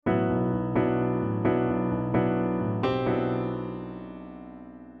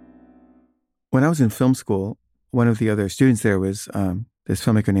When I was in film school, one of the other students there was this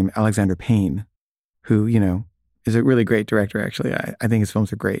filmmaker named Alexander Payne, who, is a really great director, actually. I think his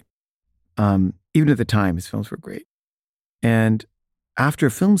films are great. Even at the time, his films were great. And after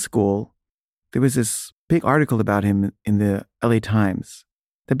film school, there was this big article about him in the LA Times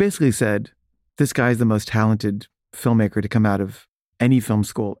that basically said, this guy's the most talented filmmaker to come out of any film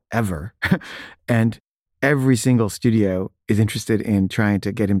school ever. And every single studio is interested in trying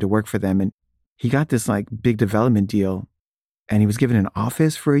to get him to work for them. And he got this like big development deal, and he was given an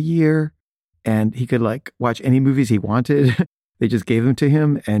office for a year, and he could like watch any movies he wanted. They just gave them to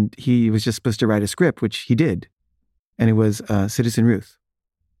him, and he was just supposed to write a script, which he did. And it was Citizen Ruth.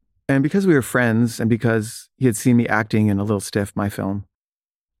 And because we were friends, and because he had seen me acting in A Little Stiff, my film,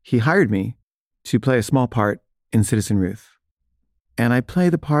 he hired me to play a small part in Citizen Ruth. And I play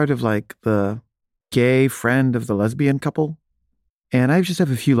the part of like the gay friend of the lesbian couple. And I just have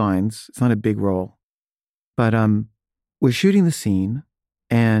a few lines. It's not a big role. But we're shooting the scene,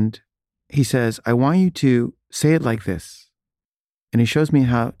 and he says, I want you to say it like this. And he shows me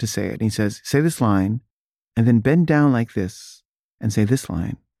how to say it. And he says, say this line, and then bend down like this and say this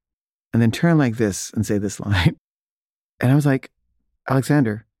line, and then turn like this and say this line. And I was like,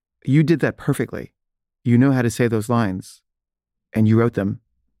 Alexander, you did that perfectly. You know how to say those lines, and you wrote them,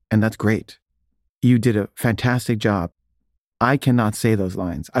 and that's great. You did a fantastic job. I cannot say those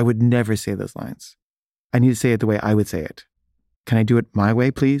lines. I would never say those lines. I need to say it the way I would say it. Can I do it my way,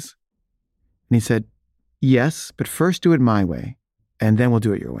 please? And he said, yes, but first do it my way, and then we'll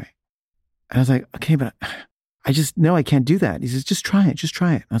do it your way. And I was like, okay, but I just know I can't do that. He says, just try it.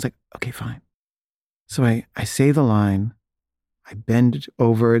 And I was like, okay, fine. So I say the line. I bend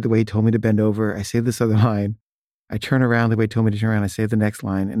over the way he told me to bend over. I say this other line. I turn around the way he told me to turn around. I say the next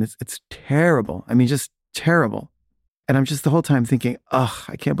line. And it's terrible. I mean, just terrible. And I'm just the whole time thinking,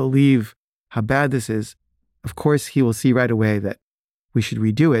 I can't believe how bad this is. Of course, he will see right away that we should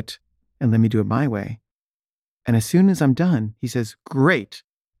redo it and let me do it my way. And as soon as I'm done, he says, great,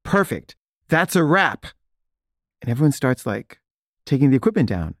 perfect, that's a wrap. And everyone starts like taking the equipment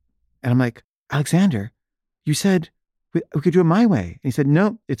down. And I'm like, Alexander, you said we could do it my way. And he said,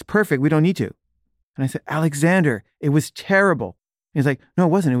 no, it's perfect. We don't need to. And I said, Alexander, it was terrible. And he's like, no,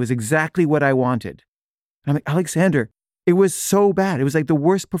 it wasn't. It was exactly what I wanted. And I'm like, Alexander, it was so bad. It was like the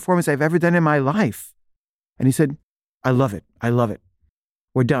worst performance I've ever done in my life. And he said, I love it.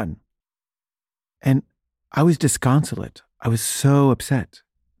 We're done. And I was disconsolate. I was so upset.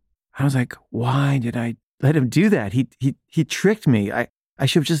 I was like, why did I let him do that? He tricked me. I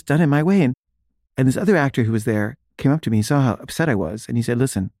should have just done it my way. And this other actor who was there came up to me. He saw how upset I was. And he said,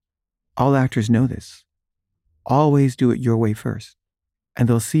 listen, all actors know this. Always do it your way first. And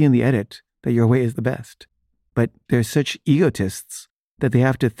they'll see in the edit that your way is the best. But they're such egotists that they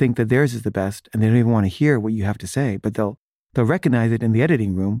have to think that theirs is the best, and they don't even want to hear what you have to say. But they'll recognize it in the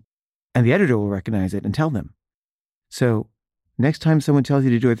editing room, and the editor will recognize it and tell them. So next time someone tells you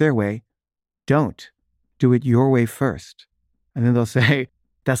to do it their way, don't. Do it your way first. And then they'll say,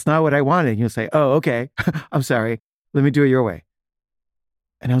 that's not what I wanted. And you'll say, oh, okay. I'm sorry. Let me do it your way.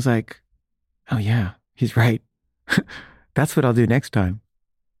 And I was like, oh yeah, he's right. That's what I'll do next time.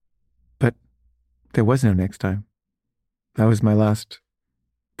 But there was no next time. That was my last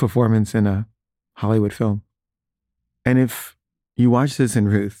performance in a Hollywood film. And if you watch this in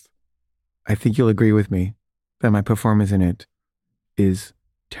Ruth, I think you'll agree with me that my performance in it is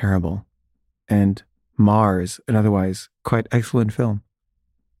terrible and mars an otherwise quite excellent film.